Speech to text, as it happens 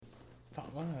Fan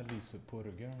vad den här lyser på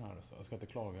ryggen här alltså. Jag ska inte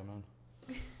klaga men...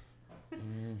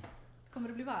 Kommer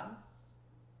det bli varm?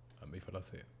 Ja, vi får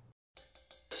se.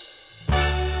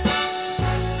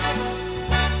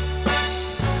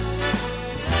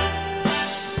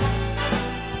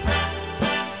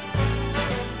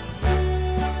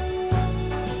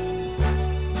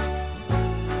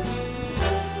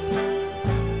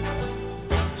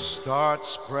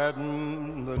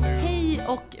 Hej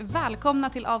och välkomna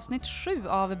till avsnitt 7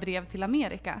 av Brev till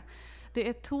Amerika. Det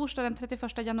är torsdag den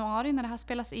 31 januari när det här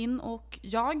spelas in och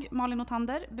jag, Malin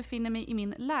Otander, befinner mig i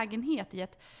min lägenhet i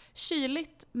ett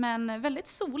kyligt men väldigt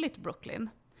soligt Brooklyn.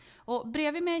 Och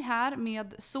bredvid mig här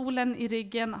med solen i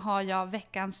ryggen har jag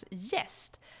veckans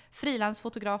gäst,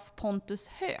 frilansfotograf Pontus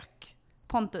Höök.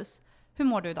 Pontus, hur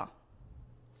mår du idag?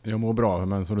 Jag mår bra,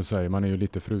 men som du säger, man är ju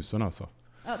lite frusen alltså.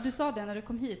 Ja, du sa det när du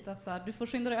kom hit, alltså, du får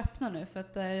skynda dig öppna nu för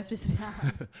att jag fryser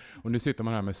ihjäl. Och nu sitter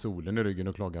man här med solen i ryggen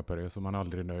och klagar på det, så man är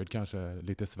aldrig nöjd, kanske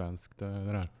lite svenskt det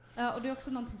där. Ja, och det är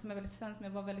också någonting som är väldigt svenskt, men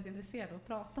jag var väldigt intresserad av att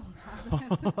prata om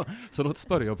det. Så låt oss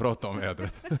börja prata om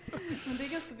vädret. Men det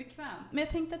är ganska bekvämt. Men jag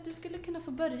tänkte att du skulle kunna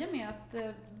få börja med att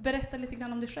berätta lite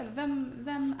grann om dig själv.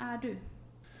 Vem är du?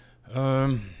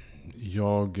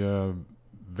 Jag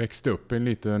växte upp i en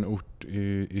liten ort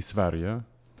i Sverige.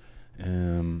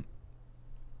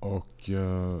 Och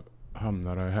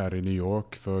hamnade här i New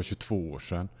York för 22 år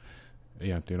sedan.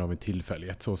 Egentligen av en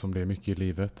tillfällighet, så som det är mycket i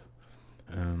livet.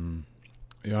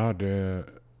 Jag hade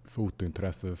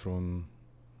fotointresse från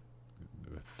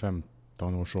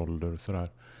 15 års ålder. Sådär.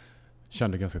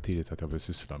 Kände ganska tidigt att jag ville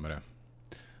syssla med det.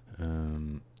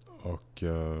 Och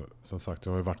som sagt,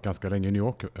 jag har varit ganska länge i New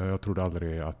York. Jag trodde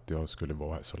aldrig att jag skulle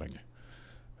vara här så länge.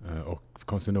 Och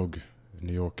konstigt nog,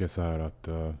 New York är så här att...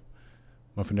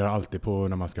 man funderar alltid på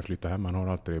när man ska flytta hem. Man har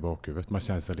alltid det i bakhuvudet. Man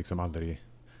känner sig liksom aldrig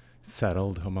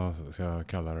settled, om man ska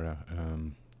kalla det.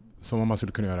 Som om man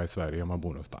skulle kunna göra i Sverige om man bor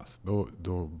någonstans.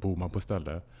 Då bor man på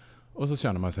ställe. Och så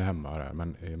känner man sig hemma där.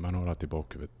 Men man har alltid i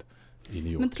bakhuvudet i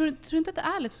New York. Men tror du inte att det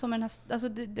är lite som den här... Alltså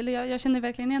jag känner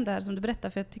verkligen igen det här som du berättar.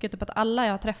 För jag tycker typ att alla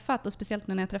jag har träffat, och speciellt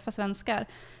nu när jag träffar svenskar,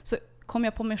 så kom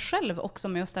jag på mig själv också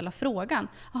med att ställa frågan.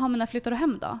 Jaha, men när flyttar du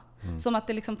hem då? Som att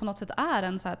det liksom på något sätt är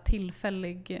en så här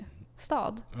tillfällig...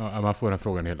 stad. Ja, man får den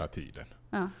frågan hela tiden.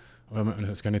 Ja.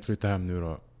 Ska ni flytta hem nu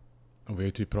då? Och vi har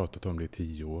ju typ pratat om det i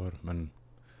 10 år. Men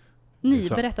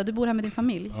berätta, du bor här med din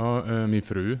familj. Ja, min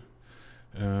fru.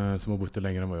 Som har bott där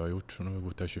längre än vad jag har gjort. Så hon har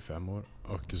bott där i 25 år.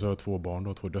 Och så har jag 2 barn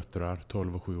då, 2 döttrar,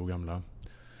 12 och 7 år gamla.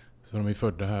 Så de är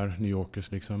födda här, New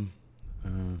Yorkers liksom.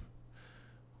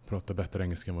 Pratar bättre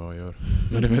engelska än vad jag gör.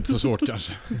 Men det är inte så svårt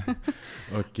kanske.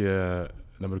 Och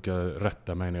de brukar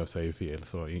rätta mig när jag säger fel.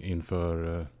 Så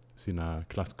inför sina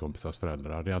klasskompisars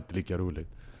föräldrar. Det är alltid lika roligt.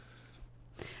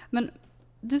 Men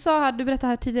du berättade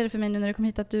här tidigare för mig nu när du kom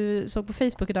hit att du såg på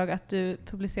Facebook idag att du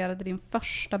publicerade din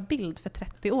första bild för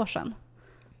 30 år sedan.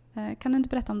 Kan du inte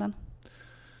berätta om den?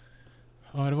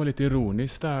 Ja, det var lite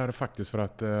ironiskt där faktiskt för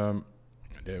att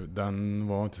den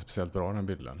var inte speciellt bra den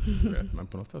bilden. Men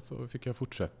på något sätt så fick jag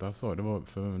fortsätta. Så det var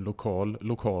för en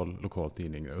lokal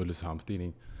tidning, Ulricehamns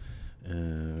tidning.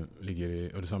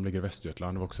 Ulricehamn ligger i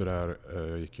Västergötland. Det var också där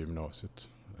jag gick i gymnasiet.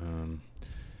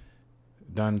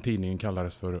 Den tidningen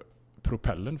kallades för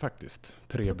Propellen faktiskt.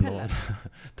 3 blad.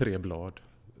 3 blad.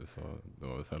 Så det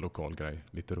var en sån här lokal grej.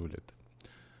 Lite roligt.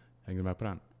 Hängde du med på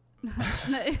den?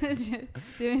 Nej,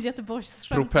 det är en Göteborgs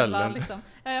Propellen. Liksom.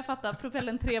 Ja, jag fattar.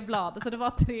 Propellen 3 blad. Så det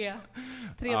var 3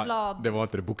 ja, blad. Det var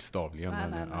inte det bokstavligen.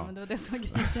 Nej, ja. men det var det som var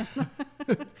grejen.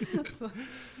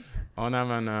 Ja, nej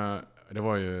men det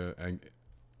var ju...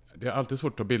 Det är alltid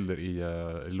svårt att ta bilder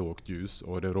i lågt ljus.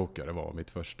 Och det råkade vara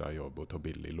mitt första jobb att ta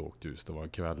bilder i lågt ljus. Det var en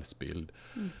kvällsbild.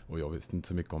 Och jag visste inte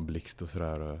så mycket om blixt och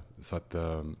sådär. Så att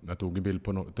jag tog en bild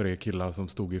på 3 killar som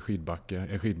stod i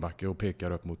skidbacke och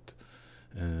pekade upp mot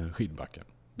skidbacken.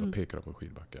 De pekar upp på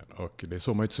skidbacken. Och det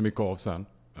såg man inte så mycket av sen.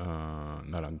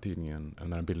 När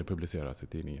den bilden publicerades i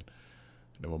tidningen.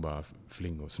 Det var bara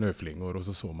snöflingor. Och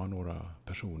så såg man några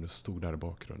personer som stod där i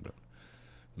bakgrunden.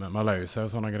 Men man lär ju sig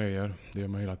sådana grejer. Det gör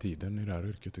man hela tiden i det här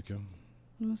yrket tycker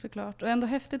jag. Såklart. Och ändå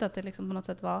häftigt att det liksom på något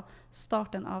sätt var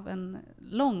starten av en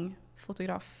lång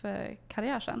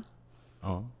fotografkarriär sen.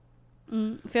 Ja.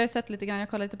 För jag har sett lite grann, jag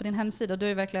kollade lite på din hemsida och du har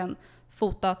ju verkligen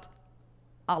fotat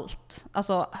allt.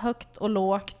 Alltså högt och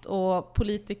lågt och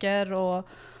politiker och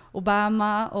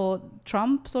Obama och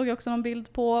Trump såg jag också någon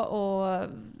bild på. Och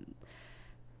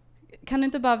kan du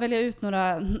inte bara välja ut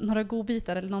några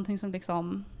godbitar eller någonting som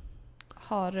liksom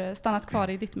har stannat kvar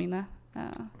i ditt minne?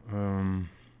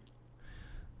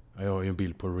 Jag har ju en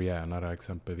bild på Rihanna där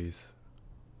exempelvis.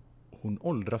 Hon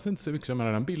åldras inte så mycket. Jag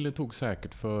menar, den bilden tog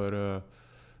säkert för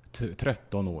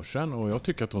 13 år sedan och jag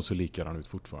tycker att hon ser likadan ut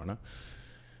fortfarande.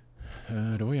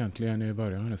 Det var egentligen i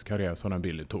början av hennes karriär som den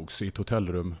bilden togs i ett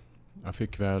hotellrum. Jag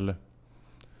fick väl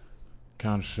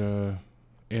kanske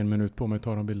 1 minut på mig att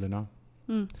ta de bilderna.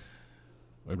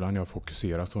 Och ibland när jag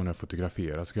fokuserar så när jag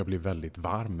fotograferar så kan jag bli väldigt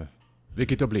varm.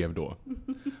 Vilket jag blev då.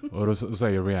 Och då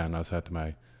säger Rihanna så här till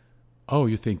mig: "Oh,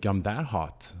 you think I'm that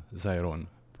hot?" säger hon.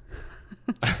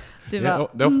 Det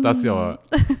är oftast det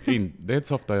är inte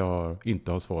så ofta jag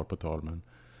inte har svar på tal, men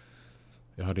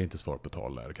jag hade inte svar på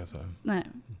tal där, kan jag säga. Nej,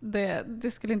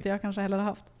 det skulle inte jag kanske heller ha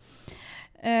haft.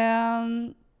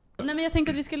 Nej, men jag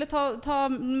tänkte att vi skulle ta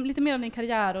lite mer av din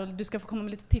karriär och du ska få komma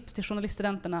med lite tips till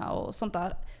journaliststudenterna och sånt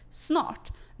där snart.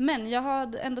 Men jag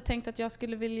hade ändå tänkt att jag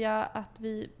skulle vilja att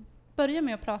vi börjar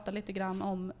med att prata lite grann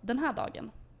om den här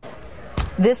dagen.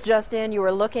 This just in, you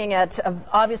are looking at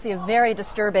obviously a very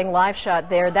disturbing live shot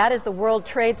there. That is the World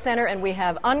Trade Center, and we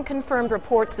have unconfirmed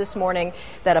reports this morning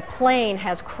that a plane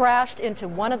has crashed into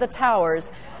one of the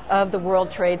towers of the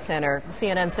World Trade Center. The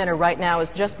CNN Center right now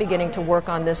is just beginning to work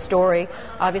on this story,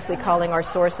 obviously calling our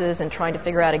sources and trying to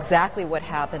figure out exactly what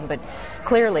happened, but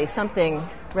clearly something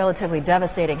relatively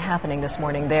devastating happening this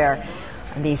morning there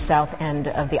on the south end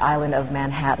of the island of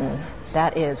Manhattan.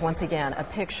 That is, once again, a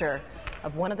picture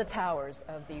of one of the towers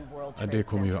of the World Trade Center. Det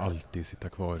kommer ju alltid sitta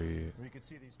kvar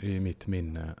i mitt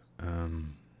minne.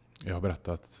 Jag har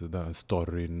berättat den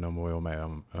storyn om vad jag var med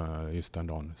om just den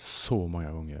dagen så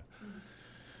många gånger.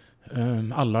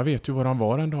 Alla vet ju var han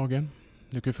var den dagen.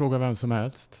 Du kan ju fråga vem som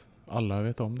helst. Alla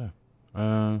vet om det.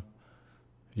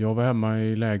 Jag var hemma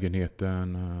i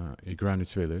lägenheten i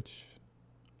Greenwich Village.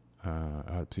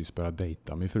 Jag hade precis börjat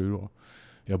dejta min fru då.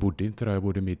 Jag bodde inte där, jag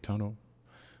bodde i Midtown då.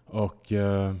 Och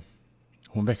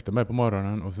hon väckte mig på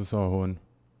morgonen och så sa hon: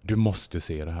 "Du måste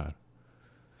se det här."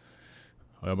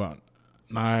 Och jag bara: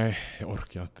 "Nej, jag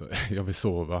orkar inte. Jag vill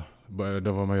sova."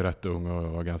 Då var man ju rätt ung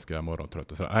och var ganska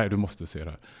morgontrött. Och så: "Nej, du måste se det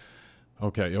här."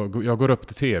 Okej, jag går upp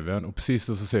till tvn och precis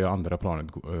då så ser jag andra planet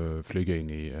flyga in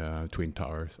i Twin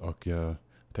Towers. Och jag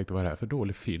tänkte, vad är det här för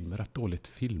dålig film? Rätt dåligt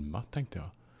filmat, tänkte jag.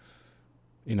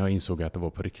 Innan jag insåg att det var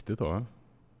på riktigt då.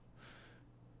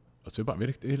 Alltså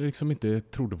vi liksom inte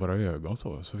trodde våra ögon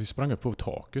så vi sprang upp på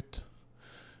taket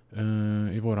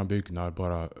i våran byggnad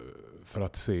bara för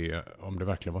att se om det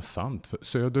verkligen var sant. För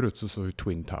söderut så såg vi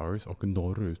Twin Towers och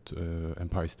norrut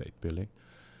Empire State Building.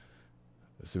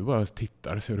 Så vi bara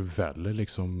tittar och ser hur väller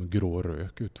liksom grå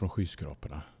rök ut från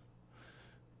skyskraporna.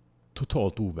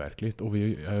 Totalt overkligt. Och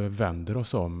vi vänder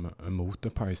oss om mot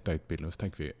Empire State Building och så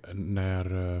tänker vi,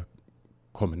 när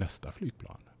kommer nästa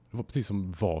flygplan? Det var precis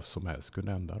som vad som helst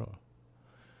kunde hända då.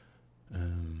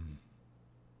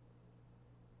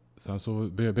 Sen så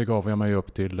begav jag mig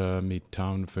upp till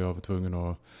Midtown för jag var tvungen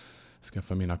att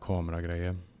skaffa mina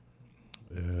kameragrejer.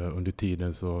 Under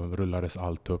tiden så rullades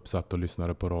allt upp, satt och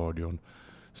lyssnade på radion.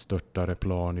 Störtade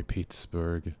plan i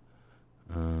Pittsburgh,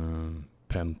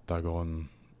 Pentagon,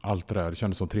 allt det där. Det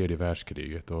kändes som 3:e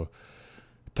världskriget och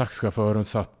taxichauffören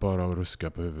satt bara och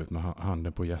ruskade på huvudet med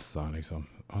handen på hjässan liksom.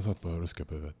 Han satt bara och ruskade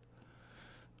på huvudet.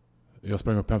 Jag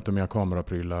sprang upp och hämtade mina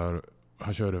kameraprylar.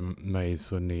 Han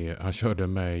körde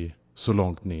mig så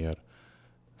långt ner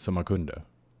som man kunde.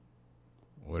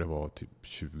 Och det var typ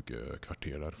 20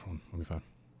 kvarter därifrån ungefär.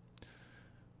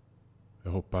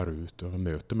 Jag hoppar ut och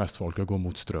möter mest folk. Jag går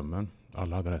mot strömmen.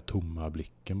 Alla hade den här tomma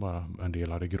blicken bara. En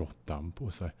del hade grått damm på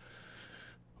sig.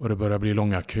 Och det började bli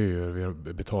långa köer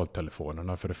vid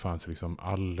betaltelefonerna. För det fanns liksom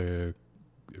all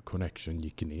connection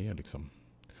gick ner liksom.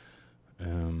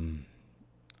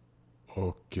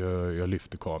 Och jag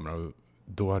lyfte kameran och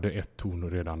då hade ett torn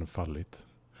redan fallit.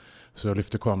 Så jag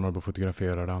lyfte kameran och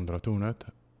fotograferade det andra tornet.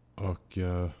 Och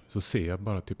så ser jag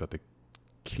bara typ att det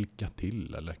klickar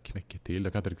till eller knäcker till.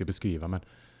 Jag kan inte riktigt beskriva, men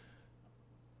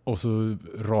och så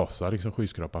rasar liksom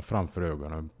skyskrapan framför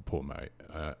ögonen på mig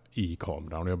i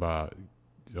kameran. Och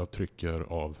jag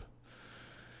trycker av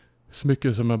så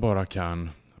mycket som jag bara kan.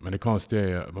 Men det konstiga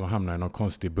är att man hamnar i någon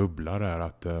konstig bubbla där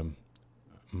att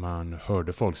man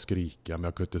hörde folk skrika, men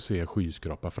jag kunde inte se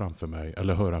skyskrapa framför mig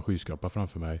eller höra en skyskrapa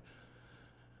framför mig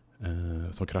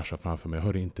som kraschar framför mig. Jag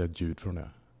hörde inte ett ljud från det.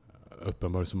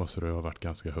 Uppenbarligen så måste det ha varit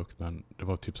ganska högt, men det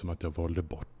var typ som att jag valde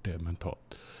bort det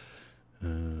mentalt.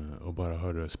 Och bara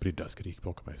hörde spridda skrik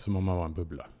bakom mig, som om man var en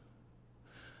bubbla.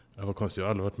 Det var konstigt, jag har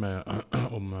aldrig varit med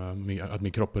om att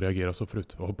min kropp reagerar så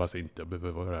förut. Jag hoppas inte jag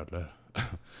behöver vara rädd där.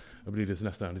 Jag blir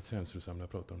nästan lite känslosam när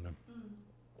jag pratar om det.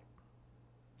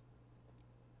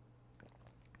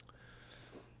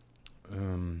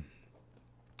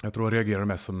 Jag tror jag reagerade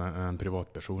mest som en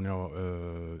privatperson. Jag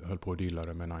höll på att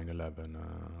deala med 9/11.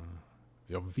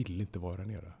 Jag ville inte vara där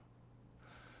nere.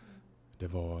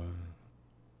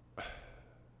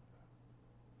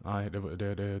 Nej,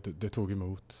 det tog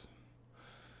emot.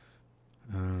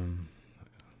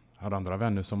 Jag hade andra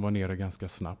vänner som var nere ganska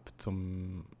snabbt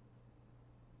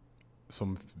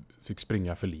som fick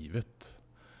springa för livet.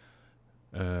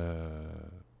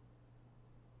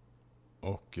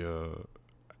 Och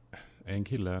en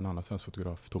kille, en annan svensk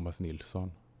fotograf, Thomas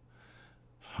Nilsson.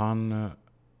 Han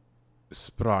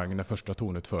sprang när första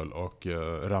tornet föll och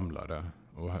ramlade.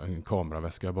 Och en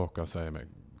kameraväska bakom sig med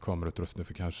kamerautrustning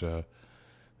för kanske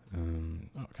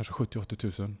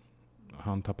 70-80 000.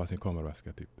 Han tappar sin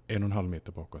kameraväska typ 1,5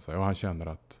 meter bakom sig. Och han känner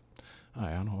att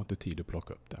nej, han har inte tid att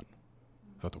plocka upp den.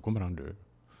 För att då kommer han dö.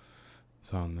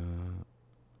 Så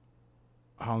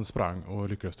han sprang och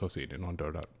lyckades ta sig in i någon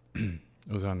dörr där.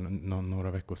 Och sen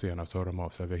några veckor senare så hör de av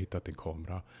sig. Vi har hittat en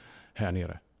kamera här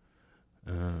nere.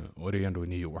 Och det är ändå i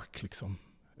New York liksom.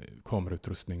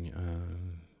 Kamerautrustning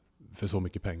för så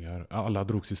mycket pengar. Alla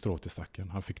drog sig strå till stacken.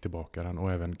 Han fick tillbaka den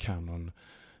och även Canon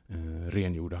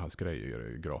rengjorde hans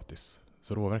grejer gratis.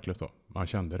 Så det var verkligen så. Man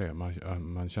kände det.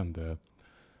 Man kände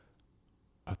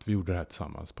att vi gjorde det här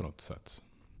tillsammans på något sätt.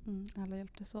 Alla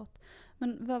hjälptes åt.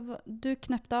 Men du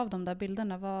knäppte av de där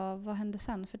bilderna. Vad hände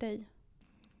sen för dig?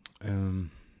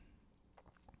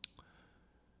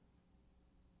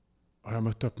 Jag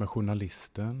mötte upp med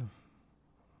journalisten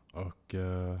och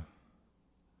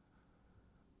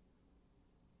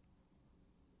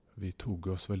vi tog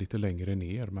oss väl lite längre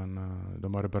ner, men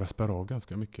de hade börjat spärra av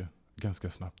ganska mycket, ganska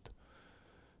snabbt.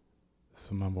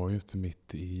 Så man var ju inte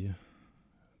mitt i,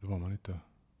 det var man inte.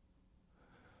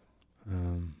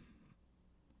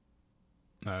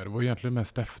 Nej, det var egentligen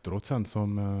mest efteråt sen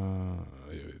som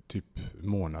typ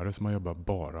månader som man jobbar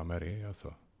bara med det.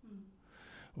 Alltså.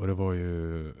 Och det var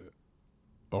ju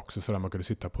också så där man kunde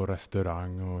sitta på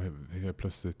restaurang och helt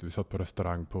plötsligt, vi satt på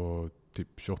restaurang på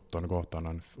typ 28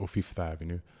 gatan och Fifth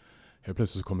Avenue. Helt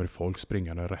plötsligt så kommer det folk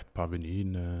springande rätt på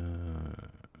Avenyn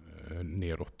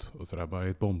neråt. Och så där bara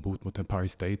ett bombhot mot Empire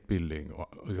State Building.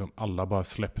 Och liksom alla bara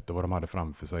släppte vad de hade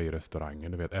framför sig i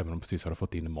restaurangen. Du vet, även om de precis hade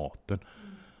fått in maten.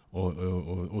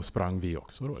 Och sprang vi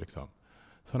också då liksom.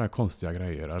 Sådana här konstiga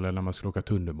grejer. Eller när man skulle åka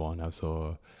tunnelbana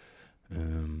så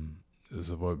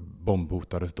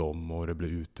bombhotades de och det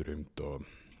blev utrymt.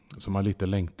 Så man lite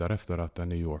längtar efter att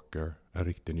en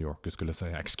riktig New Yorker skulle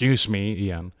säga "Excuse me"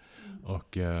 igen.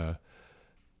 Och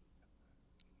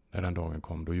när den dagen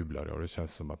kom, då jublade jag. Det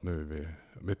känns som att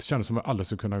det kändes som att alla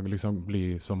skulle kunna liksom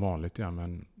bli som vanligt igen,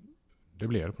 men det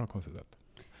blev det på något konstigt sätt.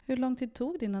 Hur lång tid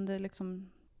tog det innan det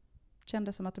liksom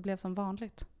kändes som att det blev som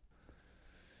vanligt?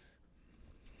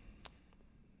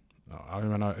 Ja, jag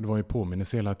menar, det var ju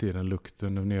påminnelse hela tiden,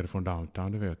 lukten nere från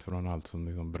downtown, du vet, från allt som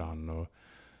liksom brann. Och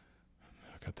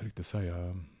jag kan inte riktigt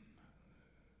säga.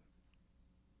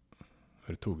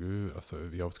 Det tog ju, alltså,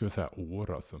 jag skulle säga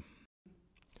år alltså.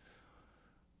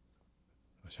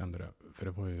 Jag kände det, för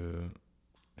det var ju,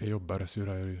 jag jobbades ju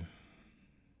där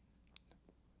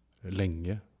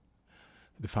länge.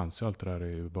 Det fanns ju allt det där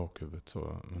i bakhuvudet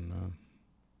så, men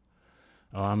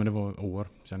men det var år,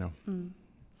 känner jag.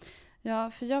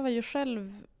 Ja, för jag var ju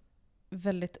själv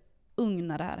väldigt ung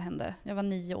när det här hände. Jag var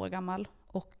 9 år gammal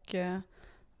och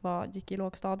gick i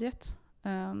lågstadiet.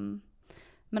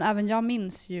 Men även jag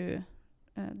minns ju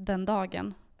den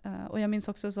dagen. Och jag minns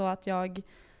också så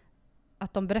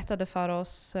att de berättade för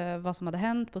oss vad som hade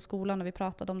hänt på skolan när vi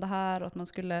pratade om det här. Och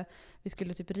att vi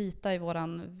skulle typ rita i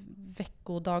våran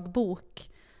veckodagbok.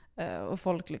 Och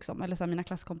folk liksom, eller så här, mina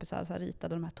klasskompisar så här,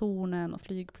 ritade de här tornen och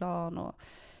flygplan och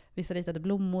vissa ritade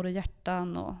blommor och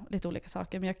hjärtan och lite olika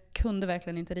saker. Men jag kunde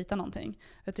verkligen inte rita någonting.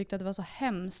 Jag tyckte att det var så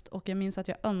hemskt och jag minns att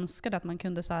jag önskade att man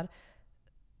kunde så här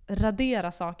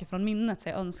radera saker från minnet. Så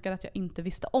jag önskade att jag inte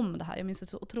visste om det här. Jag minns det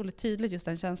så otroligt tydligt, just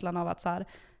den känslan av att så här,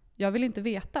 jag vill inte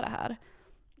veta det här.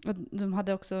 Och de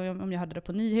hade också, om jag hörde det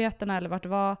på nyheterna eller vart det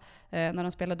var, när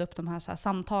de spelade upp de här, så här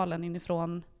samtalen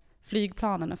inifrån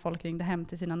flygplanen när folk ringde hem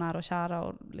till sina nära och kära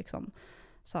och liksom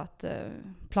sa att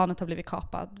planet har blivit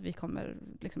kapat, vi kommer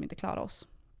liksom inte klara oss.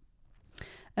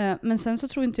 Men sen så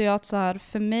tror inte jag att så här,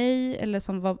 för mig eller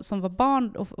som var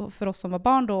barn och för oss som var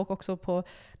barn då och också på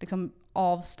liksom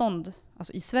avstånd,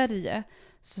 alltså i Sverige,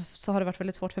 så har det varit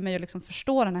väldigt svårt för mig att liksom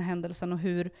förstå den här händelsen och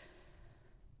hur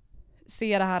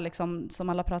se det här liksom, som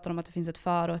alla pratar om, att det finns ett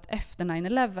före och ett efter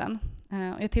 9/11.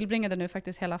 Jag tillbringade nu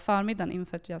faktiskt hela förmiddagen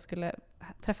inför att jag skulle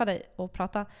träffa dig och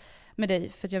prata med dig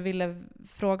för att jag ville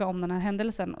fråga om den här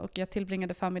händelsen, och jag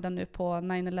tillbringade förmiddagen nu på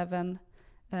 9/11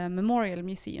 Memorial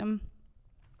Museum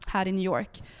här i New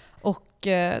York och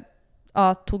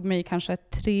tog mig kanske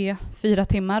 3-4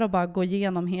 timmar och bara gå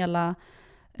igenom hela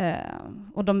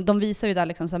och de visar ju där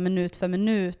liksom så här minut för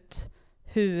minut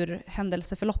hur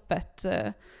händelseförloppet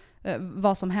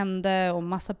vad som hände och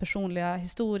massa personliga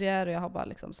historier. Och jag har bara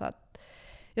liksom så här,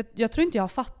 jag tror inte jag har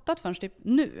fattat förrän typ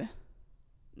nu.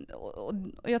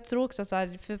 Och jag tror också så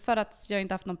här, för att jag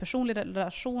inte haft någon personlig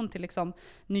relation till liksom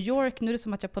New York, nu är det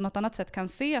som att jag på något annat sätt kan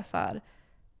se så här,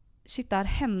 shit, det här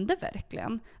hände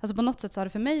verkligen. Alltså på något sätt så har det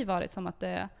för mig varit som att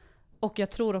det, och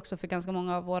jag tror också för ganska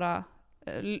många av våra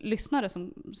lyssnare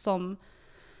som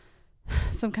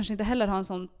kanske inte heller har en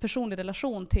sån personlig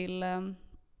relation till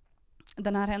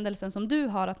den här händelsen som du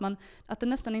har, att det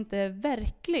nästan inte är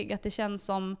verklig, att det känns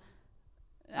som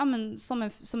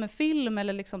som en film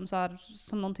eller liksom så här,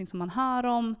 som någonting som man hör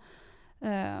om.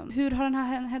 Hur har den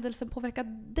här händelsen påverkat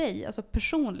dig, alltså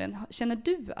personligen? Känner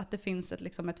du att det finns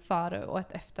ett före och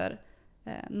ett efter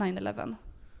 9/11?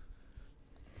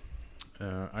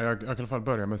 Jag kan i alla fall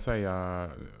börja med att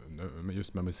säga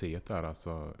just med museet där,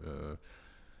 alltså,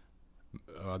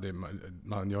 jag har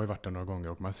ju varit där några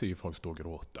gånger och man ser ju folk stå och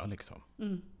gråta liksom.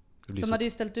 De hade ju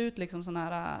ställt ut liksom såna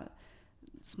här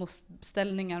små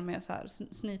ställningar med så här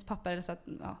snytpapper eller så att,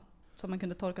 som man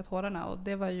kunde torka tårarna, och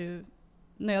det var ju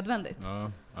nödvändigt.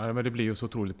 Ja, men det blir ju så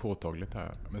otroligt påtagligt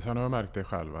här. Men sen har jag märkt det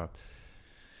själv att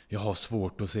jag har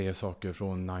svårt att se saker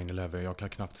från 9/11. Jag kan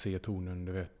knappt se tornen,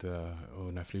 du vet,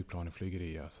 och när flygplanen flyger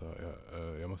i, alltså,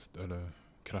 jag måste, eller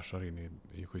kraschar in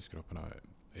i skyskraporna.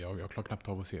 Jag klarar knappt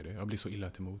av att se det. Jag blir så illa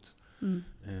till mots.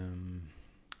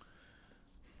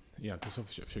 Egentligen så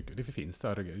försöker, det finns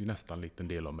där nästan en liten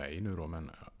del av mig nu då,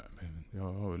 men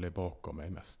jag har väl det bakom mig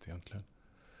mest egentligen.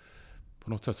 På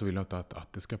något sätt så vill jag inte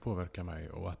att det ska påverka mig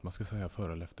och att man ska säga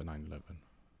före eller efter 9/11.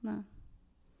 Nej.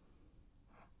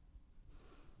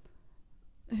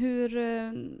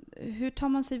 Hur tar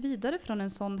man sig vidare från en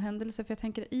sån händelse? För jag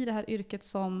tänker i det här yrket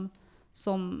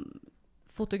som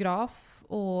fotograf,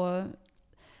 och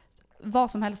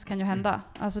vad som helst kan ju hända.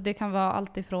 Alltså det kan vara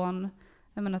allt ifrån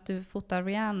att du fotar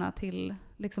Rihanna till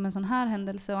liksom en sån här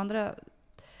händelse, och andra,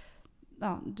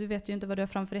 du vet ju inte vad du har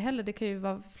framför dig heller. Det kan ju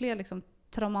vara fler liksom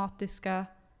traumatiska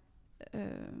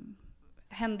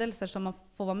händelser som man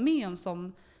får vara med om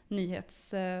som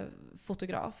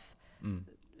nyhetsfotograf.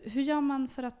 Hur gör man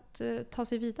för att ta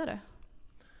sig vidare?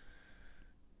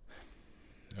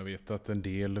 Jag vet att en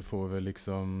del får väl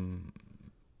liksom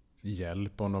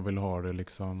hjälp om de vill ha det,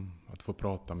 liksom att få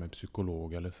prata med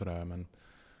psykolog eller sådär, men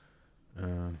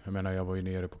jag menar, jag var ju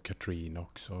nere på Katrina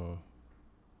också.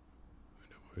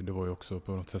 Det var ju också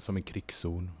på något sätt som en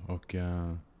krigszon, och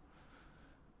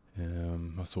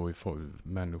man såg ju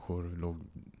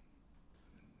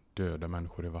döda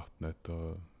människor i vattnet,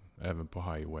 och även på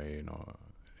highwayen och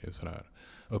sådär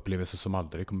upplevelser som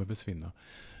aldrig kommer försvinna.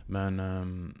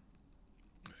 Men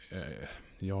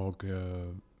jag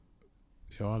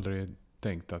har aldrig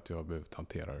tänkt att jag behövt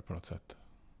hantera det på något sätt.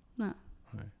 Nej.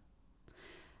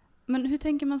 Men hur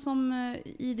tänker man som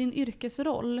i din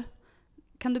yrkesroll?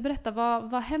 Kan du berätta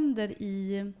vad händer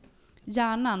i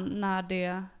hjärnan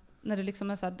när det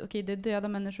liksom är så här, okej, det är döda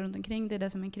människor runt omkring, det är det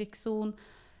som är en krigszon,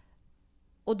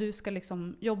 och du ska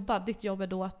liksom jobba, ditt jobb är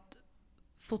då att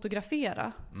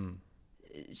fotografera.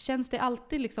 Känns det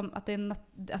alltid liksom att det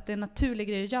är en naturlig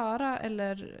grej att göra,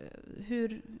 eller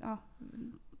hur,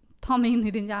 ta mig in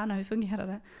i din hjärna, hur fungerar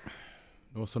det?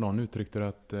 Det var så någon uttryckte det,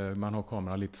 att man har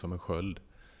kameran lite som en sköld.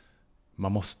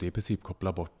 Man måste i princip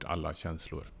koppla bort alla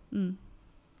känslor.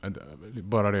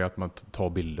 Bara det att man tar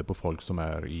bilder på folk som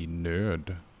är i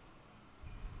nöd.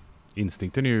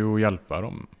 Instinkten är ju att hjälpa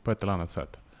dem på ett eller annat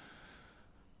sätt.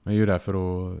 Men jag är ju där för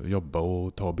att jobba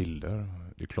och ta bilder.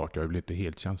 Det är klart, jag blir inte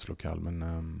helt känslokall, men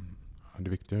det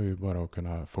viktiga är ju bara att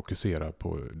kunna fokusera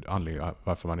på anledningen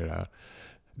varför man är där.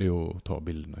 Det är att ta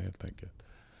bilderna helt enkelt.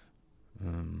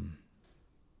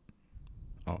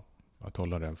 Att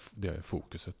hålla det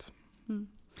fokuset.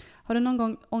 Har du någon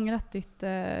gång ångrat ditt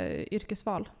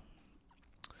yrkesval?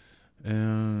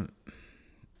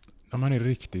 När man är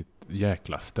riktigt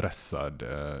jäkla stressad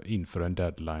inför en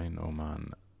deadline, och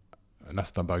man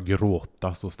nästan bara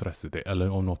gråta så stressigt, eller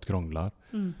om något krånglar.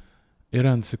 I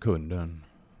den sekunden,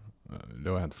 det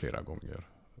har hänt flera gånger,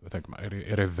 då tänker man,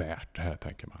 är det värt det här,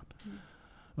 tänker man.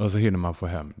 Och så hinner man få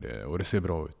hem det, och det ser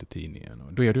bra ut i tidningen,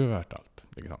 och då är det ju värt allt.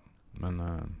 Liksom. Men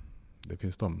det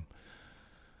finns de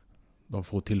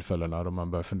få tillfällena då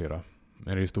man börjar fundera.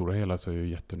 Men i det stora hela så är jag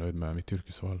jättenöjd med mitt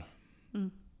yrkesval.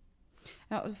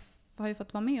 Jag har ju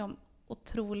fått vara med om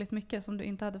otroligt mycket som du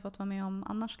inte hade fått vara med om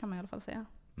annars, kan man i alla fall säga.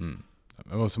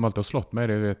 Vad som alltid har slått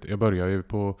mig, jag började ju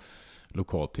på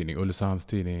lokaltidning, Ulricehamns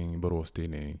tidning, Borås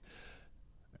tidning.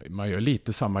 Man gör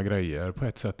lite samma grejer på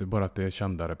ett sätt, bara att det är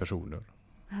kändare personer.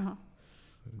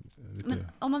 Men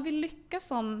om man vill lyckas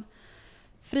som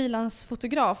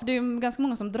frilansfotograf. Det är ju ganska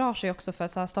många som drar sig också för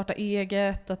att starta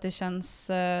eget, att det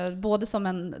känns både som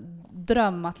en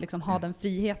dröm att liksom ha den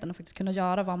friheten och faktiskt kunna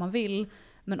göra vad man vill,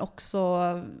 men också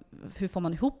hur får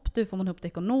man ihop det? Hur får man ihop det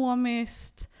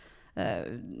ekonomiskt?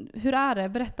 Hur är det?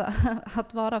 Berätta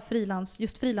att vara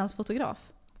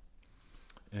frilansfotograf.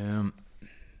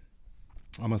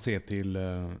 Om man ser till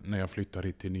när jag flyttade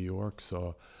hit till New York,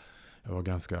 så jag var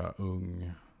ganska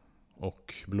ung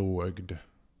och blåögd.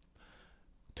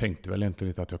 Tänkte väl inte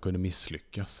lite att jag kunde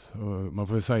misslyckas. Och man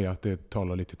får väl säga att det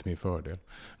talar lite till min fördel.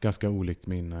 Ganska olikt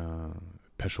min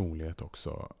personlighet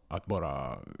också. Att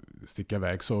bara sticka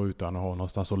iväg så utan att ha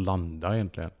någonstans att landa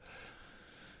egentligen.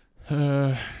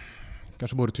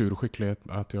 Kanske både tur och skicklighet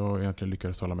att jag egentligen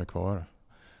lyckades hålla mig kvar.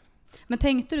 Men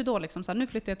tänkte du då liksom så här, nu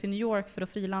flyttar jag till New York för att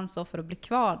frilansa och för att bli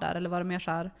kvar där? Eller var det mer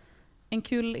så här en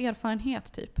kul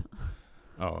erfarenhet typ?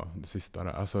 Ja, det sista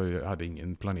där. Alltså jag hade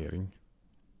ingen planering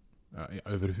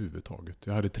överhuvudtaget.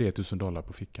 Jag hade $3,000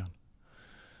 på fickan.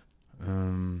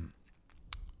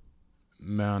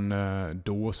 Men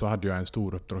då så hade jag en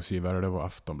stor uppdragsgivare, det var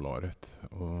Aftonbladet.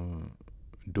 Och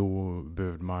då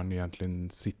behövde man egentligen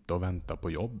sitta och vänta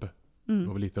på jobb. Det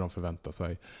var lite de förväntade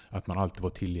sig. Att man alltid var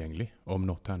tillgänglig om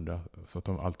något hände. Så att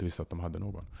de alltid visste att de hade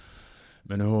någon.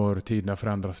 Men nu har tiderna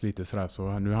förändrats lite sådär.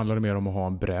 Så nu handlar det mer om att ha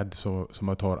en bredd så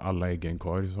man tar alla ägg i en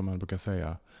korg, som man brukar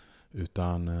säga.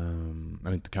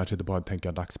 Utan kanske inte bara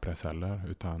tänka dagspress heller.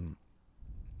 Utan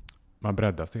man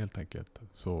breddar sig helt enkelt.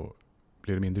 Så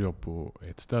blir det mindre jobb på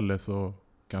ett ställe, så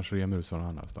kanske det jämnar ut sig någon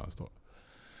annanstans då.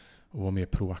 Och vara mer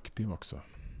proaktiv också.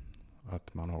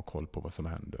 Att man har koll på vad som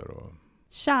händer.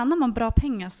 Tjänar man bra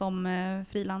pengar som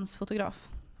frilansfotograf?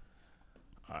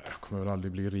 Jag kommer väl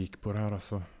aldrig bli rik på det här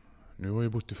alltså. Nu har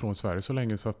jag bott ifrån Sverige så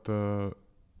länge så att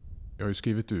jag har ju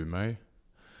skrivit ur mig.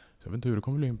 Så jag vet inte hur det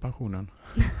kommer bli med pensionen.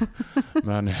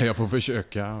 Men jag får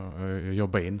försöka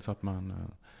jobba in så att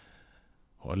man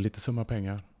har lite summa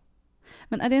pengar.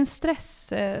 Men är det en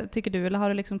stress tycker du? Eller har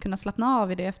du liksom kunnat slappna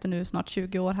av i det efter nu snart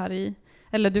 20 år här i...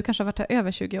 Eller du kanske har varit här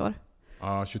över 20 år?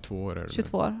 Ja, 22 år är det.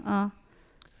 22 år, ja.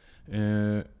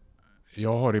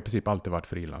 Jag har i princip alltid varit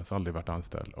frilans, aldrig varit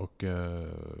anställd. Och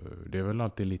det är väl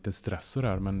alltid lite stress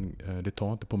där, men det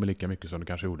tar inte på mig lika mycket som det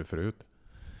kanske gjorde förut.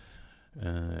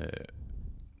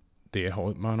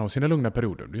 Man har sina lugna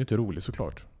perioder. Det är inte roligt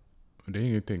såklart. Det är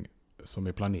ingenting som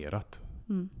är planerat.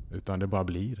 Utan det bara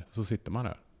blir. Så sitter man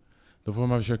där. Då får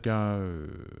man försöka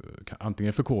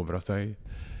antingen förkovra sig,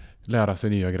 lära sig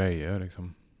nya grejer.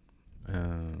 Liksom.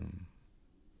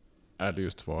 Eller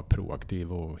just vara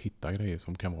proaktiv och hitta grejer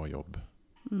som kan vara jobb.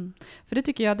 För det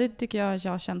tycker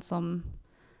jag känns som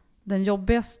den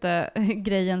jobbigaste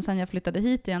grejen sen jag flyttade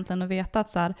hit egentligen, att veta att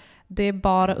så här, det är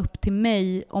bara upp till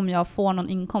mig om jag får någon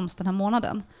inkomst den här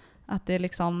månaden. Att det är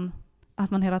liksom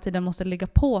att man hela tiden måste ligga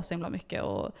på så himla mycket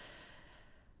och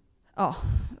ja,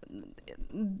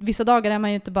 vissa dagar är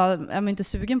man ju inte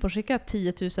sugen på att skicka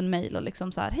 10 000 mejl och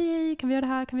liksom så här, hej, kan vi göra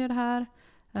det här, kan vi göra det här?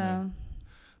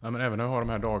 Ja, men även när jag har de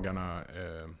här dagarna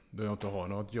då jag inte har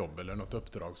något jobb eller något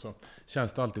uppdrag, så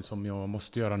känns det alltid som jag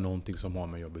måste göra någonting som har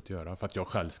med jobbet att göra för att jag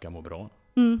själv ska må bra.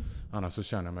 Annars så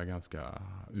känner jag mig ganska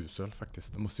usel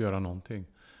faktiskt. Jag måste göra någonting.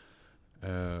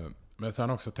 Men sen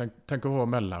också, tänk att vara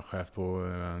mellanchef på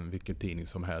vilken tidning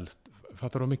som helst.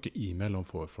 Fattar du hur mycket e-mail de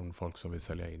får från folk som vill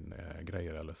sälja in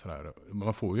grejer eller sådär?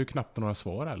 Man får ju knappt några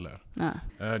svar heller.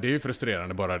 Det är ju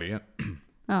frustrerande bara det.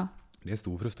 Ja. Det är en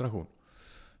stor frustration.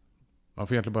 Man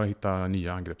får egentligen bara hitta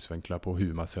nya angreppsvinklar på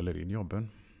hur man säljer in jobben.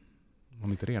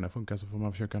 Om inte det ena funkar så får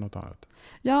man försöka något annat.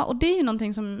 Ja, och det är ju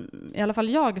någonting som i alla fall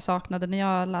jag saknade när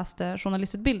jag läste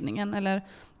journalistutbildningen. Eller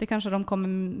det kanske de kommer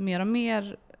mer och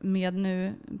mer med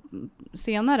nu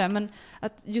senare. Men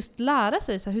att just lära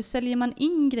sig så här, hur säljer man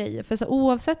in grejer. För så här,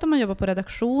 oavsett om man jobbar på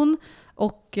redaktion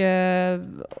och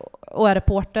är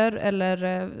reporter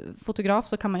eller fotograf,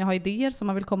 så kan man ju ha idéer som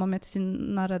man vill komma med till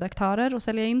sina redaktörer och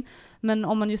sälja in. Men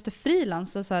om man just är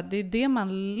frilans, så här, det är det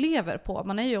man lever på.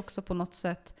 Man är ju också på något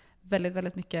sätt väldigt,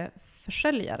 väldigt mycket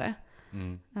försäljare.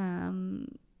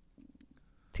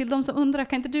 Till de som undrar,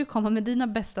 kan inte du komma med dina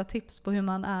bästa tips på hur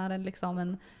man är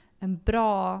en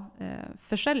bra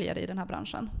försäljare i den här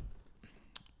branschen?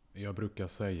 Jag brukar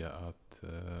säga att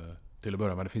till att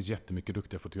börja med, det finns jättemycket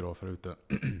duktiga fotografer ute.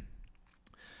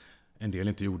 En del är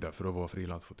inte gjorda för att vara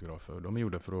frilansfotografer. De är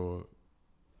gjorda för att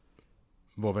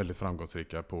vara väldigt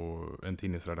framgångsrika på en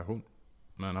tidningsredaktion.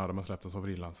 Men hade man släppt dem som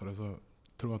frilansare så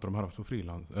tror jag inte de hade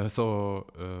varit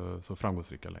så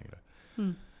framgångsrika längre.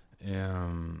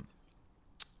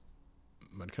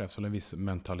 Men det krävs väl en viss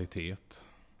mentalitet.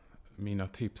 Mina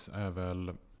tips är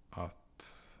väl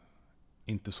att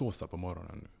inte såsa på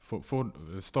morgonen. Få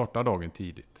starta dagen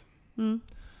tidigt.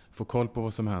 få koll på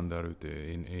vad som händer ute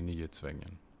i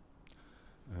nyhetssvängen.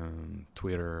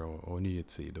 Twitter och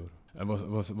nyhetssidor.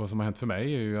 Vad som har hänt för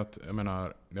mig är ju att,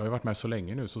 jag har ju varit med så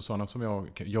länge nu, så sådana som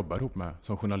jag jobbar ihop med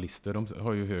som journalister, de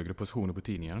har ju högre positioner på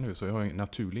tidningarna nu, så jag har en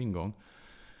naturlig ingång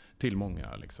till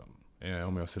många liksom,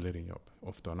 om jag säljer in jobb.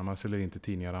 Ofta när man säljer in till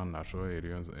tidningar annars så är det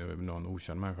ju någon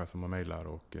okänd människa som man mejlar,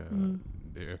 och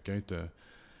det ökar ju inte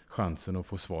chansen att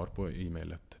få svar på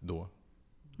e-mailet då.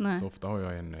 Nej. Så ofta har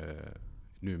jag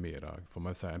numera, får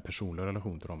man säga, en personlig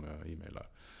relation till dem jag e-mailar.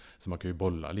 Så man kan ju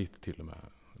bolla lite till och med,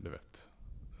 du vet.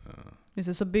 Just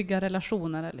det, så bygga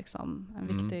relationer är liksom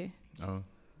en viktig... Ja,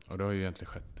 och det har ju egentligen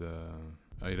skett...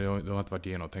 det har inte varit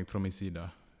genomtänkt från min sida.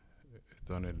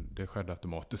 Utan det skedde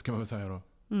automatiskt, kan man väl säga då.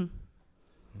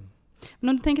 Men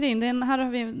om du tänker in, här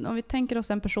har om vi tänker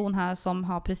oss en person här som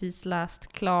har precis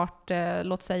läst klart,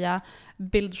 låt säga,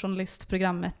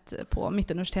 bildjournalistprogrammet på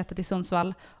Mittuniversitetet i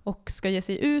Sundsvall och ska ge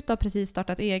sig ut och har precis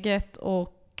startat eget,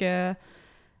 och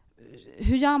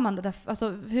hur gör man det där, alltså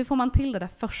hur får man till det där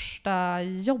första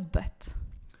jobbet?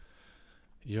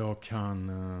 Jag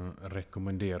kan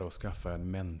rekommendera att skaffa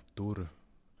en mentor.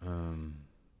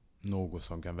 Någon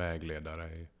som kan vägleda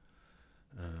dig.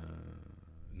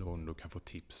 Någon du kan få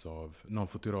tips av. Någon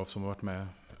fotograf som har varit med.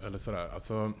 Eller sådär.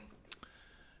 Alltså,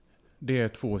 det är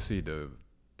 2 sidor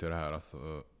till det här.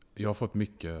 Alltså, jag har fått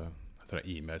mycket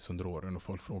e-mails under åren och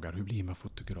folk frågar hur blir man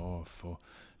fotograf? Och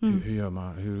hur gör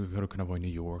man? Hur har du kunnat vara i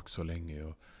New York så länge?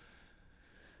 Och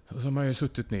så har man ju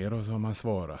suttit ner och så har man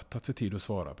svarat. Tagit sig tid att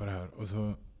svara på det här. Och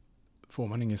så får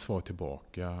man ingen svar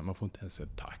tillbaka. Man får inte ens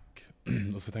ett tack.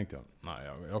 Och så tänkte jag,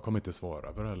 nej, jag kommer inte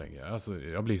svara på det här längre. Alltså,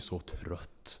 jag blir så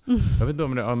trött. Jag vet inte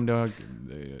om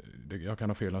jag kan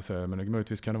ha fel att säga, men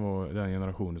möjligtvis kan det vara den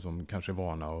generationen som kanske är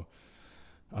vana och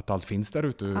att allt finns där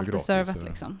ute allt gratis. Allt är servat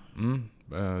liksom.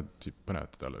 Typ på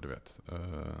nätet, eller du vet.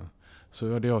 Så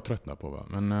det har jag tröttnat på. Va?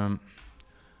 Men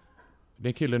det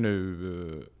är kille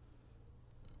nu,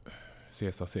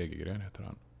 Cesar Segergren heter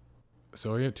han.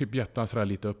 Så jag har typ gett han sådär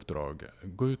lite uppdrag.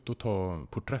 Gå ut och ta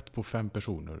porträtt på 5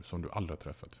 personer som du aldrig har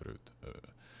träffat förut.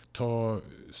 Ta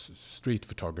street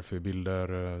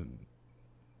photography-bilder,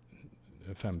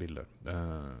 5 bilder.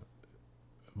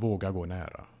 Våga gå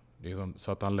nära. Liksom,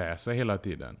 så att han läser hela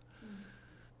tiden.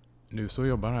 Nu så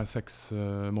jobbar han 6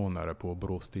 månader på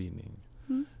Borås Tidning.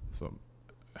 Så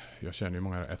jag känner ju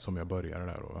många eftersom jag började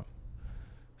där då.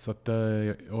 Så att,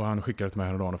 och han skickade till mig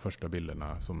häromdagen de första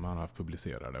bilderna som han har haft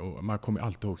publicerade. Och man kommer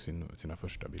alltid ihåg sina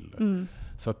första bilder.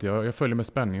 Så att jag följer med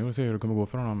spänning och ser hur det kommer gå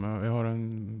för honom. Jag har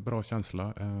en bra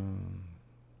känsla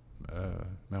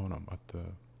med honom att det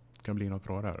kan bli något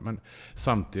bra där. Men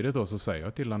samtidigt då så säger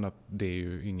jag till honom att det är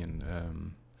ju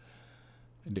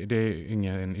det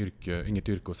är inget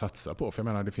yrke att satsa på. För jag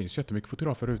menar, det finns jättemycket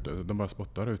fotografer ute. De bara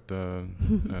spottar ut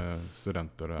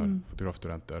studenter där,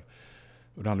 fotografstudenter.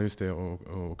 Och det handlar just det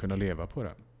att kunna leva på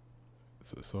det.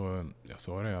 Så jag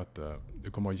sa det att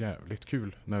det kommer vara jävligt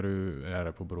kul när du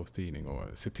är på Borås Tidning och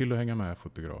se till att hänga med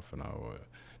fotograferna. Och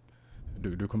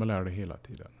du kommer lära dig hela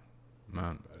tiden.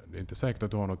 Men det är inte säkert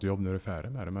att du har något jobb när du är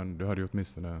färdig med det. Men du hade ju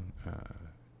åtminstone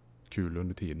kul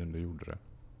under tiden du gjorde det.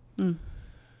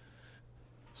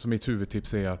 Så mitt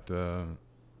huvudtips är att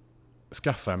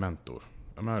skaffa en mentor.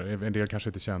 En del kanske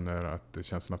inte känner att det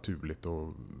känns naturligt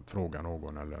att fråga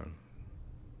någon.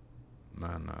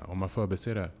 Men om man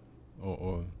förbereder det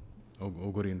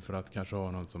och går in för att kanske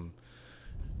ha någon som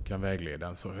kan vägleda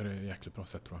en, så är det ett jäkligt bra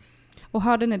sätt, tror jag. Och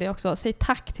hörde ni det också? Säg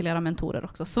tack till era mentorer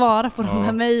också. Svara på de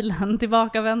där mejlen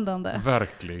tillbakavändande.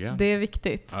 Verkligen. Det är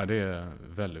viktigt. Ja, det är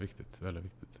väldigt viktigt. Väldigt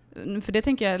viktigt. För det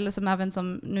tänker jag, liksom, även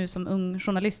nu som ung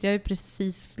journalist, jag har ju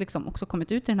precis liksom också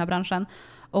kommit ut i den här branschen,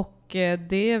 och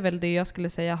det är väl det jag skulle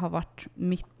säga har varit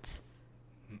mitt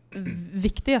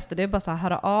viktigaste. Det är bara så här,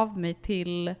 höra av mig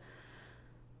till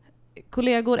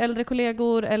kollegor, äldre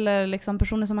kollegor eller liksom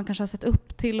personer som man kanske har sett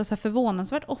upp till, och så här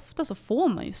förvånansvärt ofta så får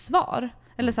man ju svar.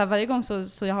 Eller så här, varje gång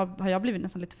så har jag blivit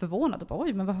nästan lite förvånad och bara,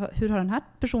 oj, men hur har den här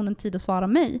personen tid att svara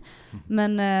mig?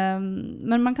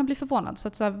 Men man kan bli förvånad. Så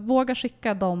att våga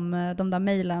skicka de där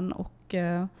mejlen, och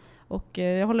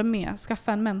jag håller med.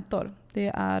 Skaffa en mentor. Det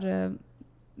är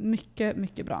mycket,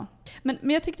 mycket bra. Men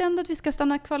jag tyckte ändå att vi ska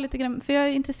stanna kvar lite grann, för jag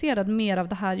är intresserad mer av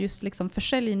det här just liksom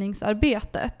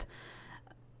försäljningsarbetet.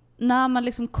 När man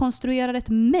liksom konstruerar ett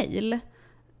mejl,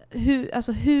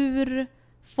 hur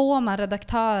får man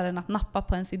redaktören att nappa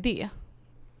på ens idé?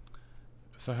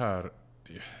 Så här,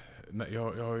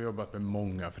 jag har jobbat med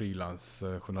många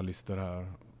frilansjournalister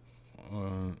här.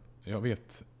 Jag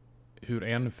vet hur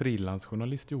en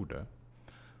frilansjournalist gjorde.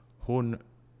 Hon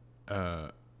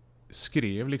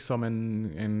skrev liksom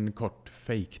en kort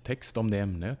fake-text om det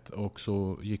ämnet, och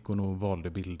så gick hon och valde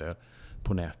bilder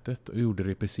på nätet och gjorde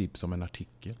det i princip som en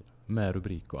artikel med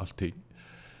rubrik och allting.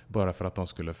 Bara för att de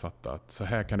skulle fatta att så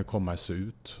här kan det komma att se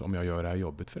ut om jag gör det här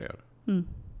jobbet för er.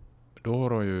 Då har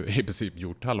de ju i princip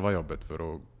gjort halva jobbet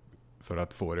för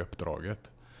att få det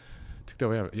uppdraget. Tyckte jag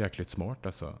var jäkligt smart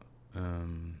alltså.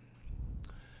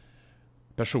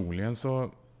 Personligen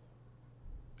så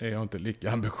är jag inte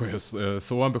lika ambitiös,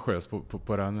 så ambitiös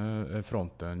på den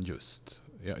fronten just.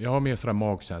 Jag har mer sådär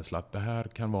magkänsla att det här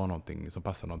kan vara någonting som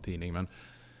passar någon tidning, men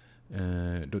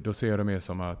då ser jag det mer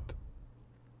som att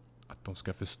de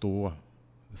ska förstå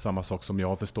samma sak som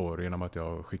jag förstår genom att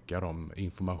jag skickar dem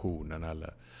informationen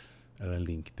eller en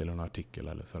länk till en artikel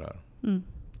eller sådär.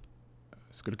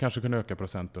 Skulle kanske kunna öka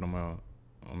procenten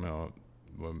om jag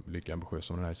var lika ambitiös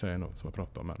som den här tjejen då, som jag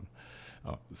pratade om, men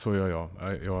ja, så gör jag.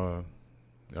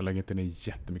 Jag lägger inte ner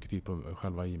jättemycket tid på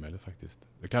själva e-mailet faktiskt.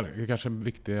 Det är kanske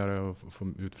viktigare att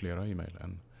få ut flera e-mail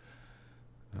än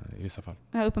i vissa fall.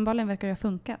 Ja, uppenbarligen verkar det ha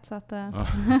funkat. Så att, ja.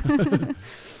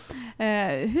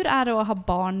 Hur är det att ha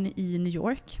barn i New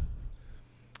York?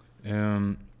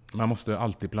 Man måste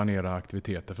alltid planera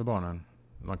aktiviteter för barnen.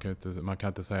 Man kan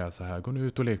inte säga så här, gå nu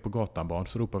ut och lek på gatan barn,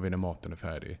 så ropar vi när maten är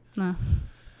färdig. Nej.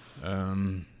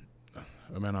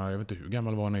 Jag vet inte hur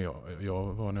gammal var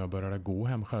jag var när jag började gå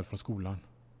hem själv från skolan.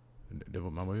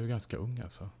 Man var ju ganska ung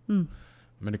alltså.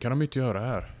 Men det kan de inte göra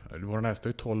här. Våra nästa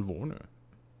är 12 år nu.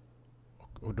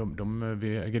 Och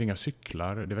vi äger inga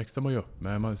cyklar. Det växte man ju upp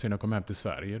med. Sen när jag kom hem till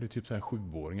Sverige, det är typ så här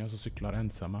 7-åringar som cyklar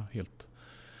ensamma helt.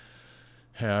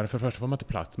 Här för första får man inte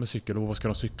plats med cykel, och var ska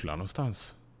de cykla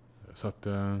någonstans? Så att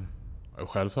jag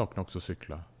själv saknar också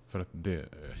cykla. För att det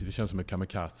känns som ett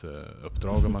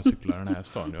kamikaze-uppdrag om man cyklar den här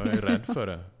stan. Jag är rädd för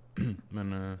det.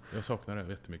 Men jag saknar det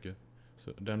jättemycket.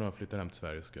 Så den dag jag flyttar hem till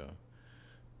Sverige ska jag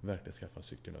verkligen skaffa en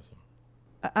cykel. Alltså.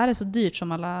 Är det så dyrt som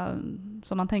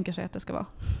man tänker sig att det ska vara?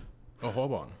 Att ha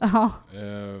barn? Ja.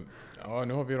 Ja,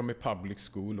 nu har vi dem i public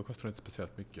school. Då kostar det inte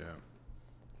speciellt mycket.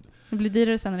 Det blir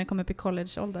dyrare sen när det kommer upp i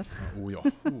collegeålder.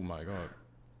 Oh my god.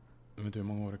 Jag vet inte hur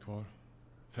många år är kvar.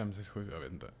 5, 6, 7, jag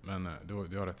vet inte. Men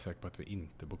jag är rätt säker på att vi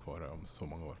inte bor kvar här om så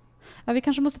många år. Ja, vi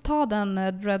kanske måste ta den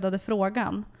dreadade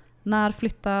frågan. När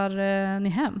flyttar ni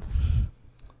hem?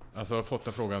 Alltså jag har fått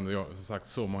den frågan som sagt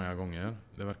så många gånger.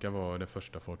 Det verkar vara det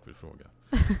första folk vill fråga.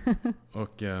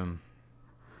 Och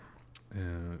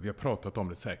vi har pratat om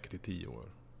det säkert i 10 år.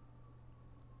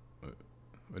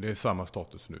 Det är samma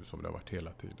status nu som det har varit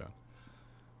hela tiden.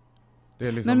 Det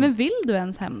är liksom... Men vill du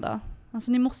ens hem då?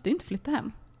 Alltså ni måste ju inte flytta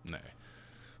hem. Nej.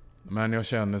 Men jag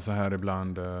känner så här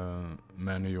ibland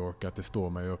med New York att det står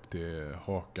mig upp till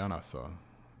hakan alltså.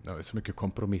 Det är så mycket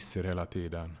kompromisser hela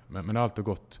tiden. Men det har alltid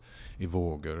gått i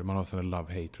vågor. Man har sån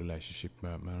love-hate relationship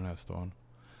med den här stan.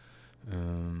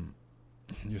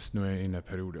 Just nu är jag inne i en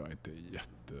period jag är inte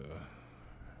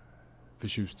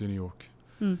förtjust i New York.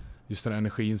 Just den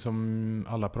energin som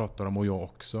alla pratar om, och jag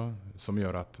också, som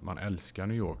gör att man älskar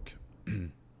New York.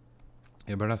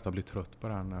 Jag börjar nästan bli trött på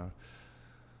den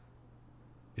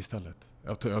istället.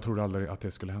 Jag trodde aldrig att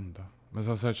det skulle hända.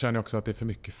 Men sen känner jag också att det är för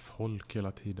mycket folk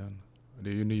hela tiden. Det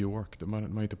är ju New York.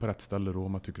 Man är inte på rätt ställe då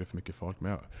om man tycker det är för mycket folk.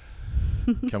 Men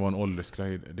det kan vara en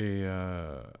åldersgrej. Det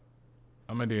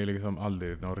är liksom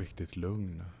aldrig någon riktigt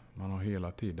lugn. Man har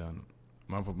hela tiden...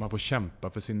 Man får kämpa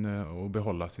för och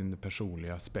behålla sin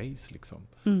personliga space liksom.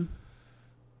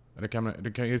 Det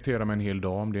kan irritera mig en hel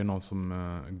dag om det är någon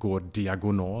som går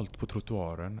diagonalt på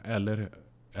trottoaren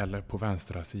eller på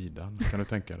vänstra sidan. Kan du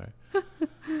tänka dig?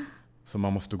 Som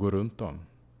man måste gå runt om.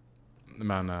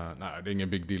 Men nej, det är ingen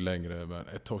big deal längre. Men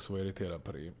ett tag så var jag irriterad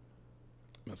på det.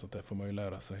 Men sånt där får man ju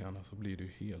lära sig, annars så blir det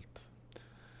ju helt...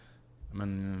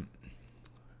 Men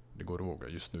det går att våga.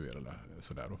 Just nu är det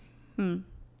sådär då.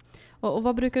 Och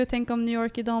vad brukar du tänka om New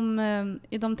York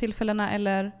i de tillfällena,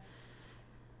 eller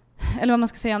vad man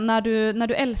ska säga, när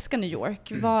du älskar New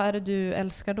York, vad är det du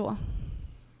älskar då?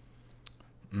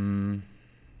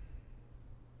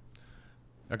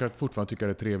 Jag kan fortfarande tycka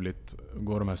det är trevligt att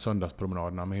gå de här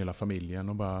söndagspromenaderna med hela familjen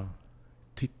och bara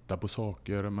titta på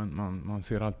saker. Man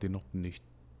ser alltid något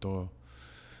nytt och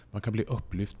man kan bli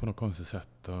upplyft på något konstigt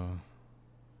sätt. Och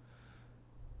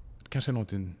kanske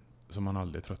någonting som man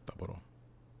aldrig tröttar på då.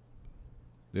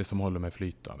 Det som håller mig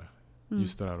flytande.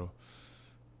 Just det där att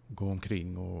gå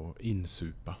omkring och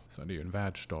insupa. Så det är ju en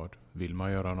världsstad. Vill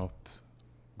man göra något,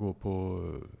 gå på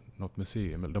något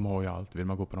museum, de har ju allt. Vill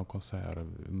man gå på någon konsert,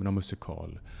 någon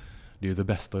musikal. Det är ju det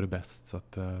bästa och det bäst. Så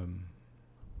att,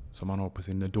 som man har på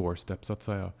sin doorstep så att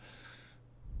säga.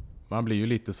 Man blir ju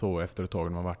lite så efter ett tag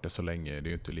när man varit där så länge. Det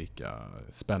är ju inte lika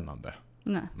spännande.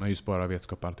 Nej. Men just bara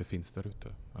vetskap att det finns där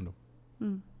ute ändå.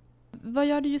 Vad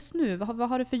gör du just nu? Vad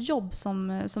har du för jobb som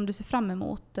du ser fram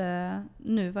emot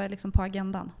nu? Vad är liksom på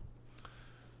agendan?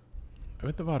 Jag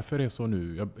vet inte varför det är så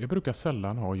nu. Jag brukar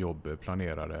sällan ha jobb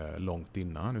planerade långt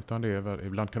innan. Utan det är,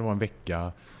 ibland kan det vara en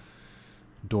vecka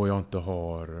då jag inte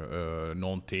har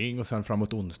någonting. Och sen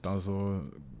framåt onsdagen så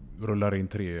rullar in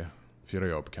 3-4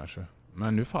 jobb kanske.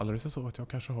 Men nu faller det sig så att jag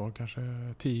kanske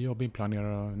har 10 jobb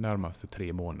inplanerade närmaste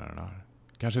 3 månaderna.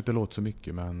 Kanske inte låter så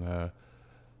mycket, men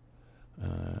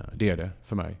det är det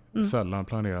för mig. Sällan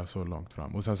planerar så långt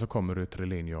fram. Och sen så kommer det ett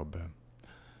relinjobb.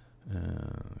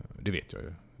 Det vet jag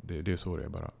ju. Det är så det är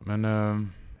bara. Men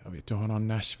jag har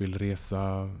någon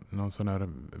Nashville-resa, någon sån här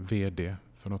vd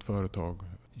för något företag.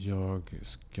 Jag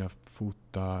ska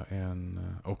fota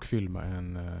och filma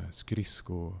en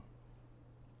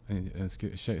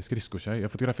skridskotjej.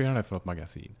 Jag fotograferar henne för något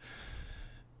magasin.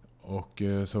 Och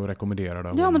så rekommenderar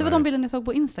de. Ja, men det var de bilderna jag såg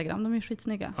på Instagram. De är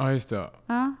skitsnygga. Ja, just det.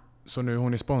 Ja. Så nu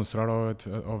hon är sponsrad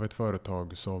av ett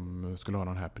företag som skulle ha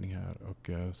någon happening här. Och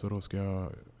så då ska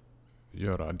jag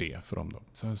göra det för dem då.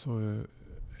 Sen så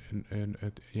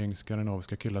ett gäng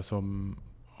skandinaviska killar som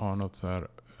har något så här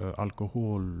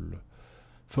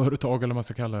alkoholföretag eller vad man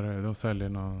ska kalla det. De säljer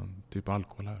någon typ av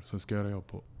alkohol här, så ska jag göra jobb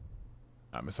på.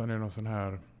 Ja, men sen är det någon sån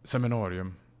här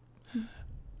seminarium.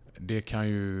 Det kan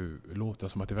ju låta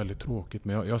som att det är väldigt tråkigt,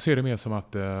 men jag ser det mer som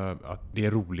att det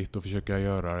är roligt att försöka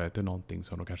göra det till någonting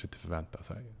som de kanske inte förväntar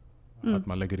sig. Att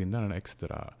man lägger in den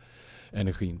extra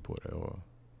energin på det och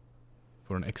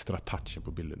får en extra touchen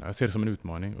på bilderna. Jag ser det som en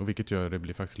utmaning, och vilket gör det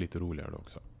blir faktiskt lite roligare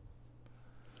också.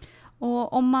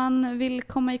 Och om man vill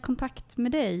komma i kontakt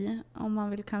med dig, om man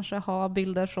vill kanske ha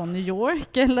bilder från New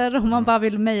York eller om man bara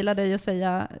vill mejla dig och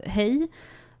säga hej,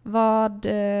 vart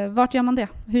gör man det?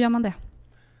 Hur gör man det?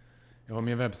 Jag har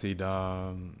min webbsida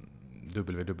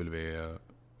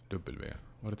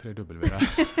var det 3 W där?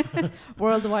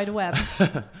 World Wide Web.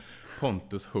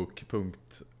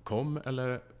 pontushook.com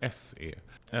eller se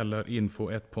eller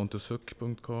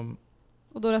info@pontushook.com.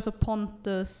 Och då är det alltså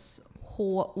Pontus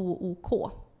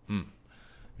Hook.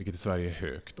 Vilket i Sverige är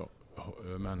högt då.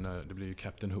 Men det blir ju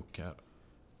Captain Hook här.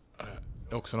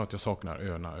 Det är också något jag saknar,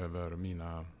 öarna över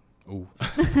mina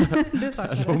Det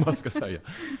saknar eller vad man ska säga.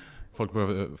 Folk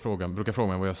brukar fråga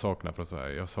mig vad jag saknar från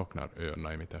Sverige. Jag saknar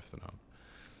öarna i mitt efternamn.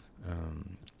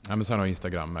 Men sen har jag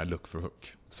Instagram med Look for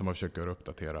Hook som jag försöker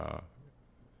uppdatera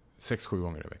 6-7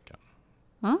 gånger i veckan.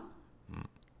 Ja.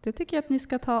 Det tycker jag att ni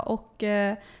ska ta och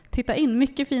titta in.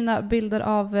 Mycket fina bilder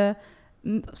av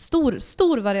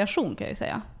stor variation kan jag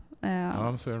säga.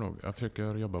 Ja, så är det nog. Jag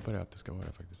försöker jobba på det, att det ska vara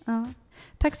det faktiskt. Ja.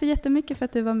 Tack så jättemycket för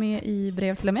att du var med i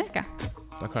Brev till Amerika.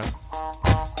 Tack själv.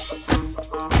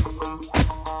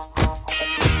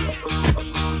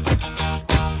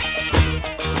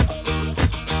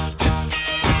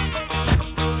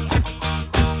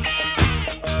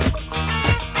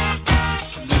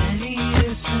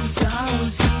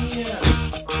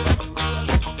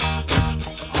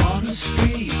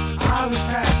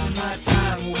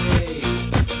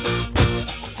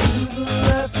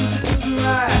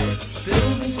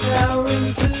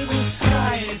 Towering to the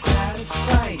sky, it's out of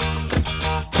sight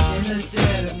in the day.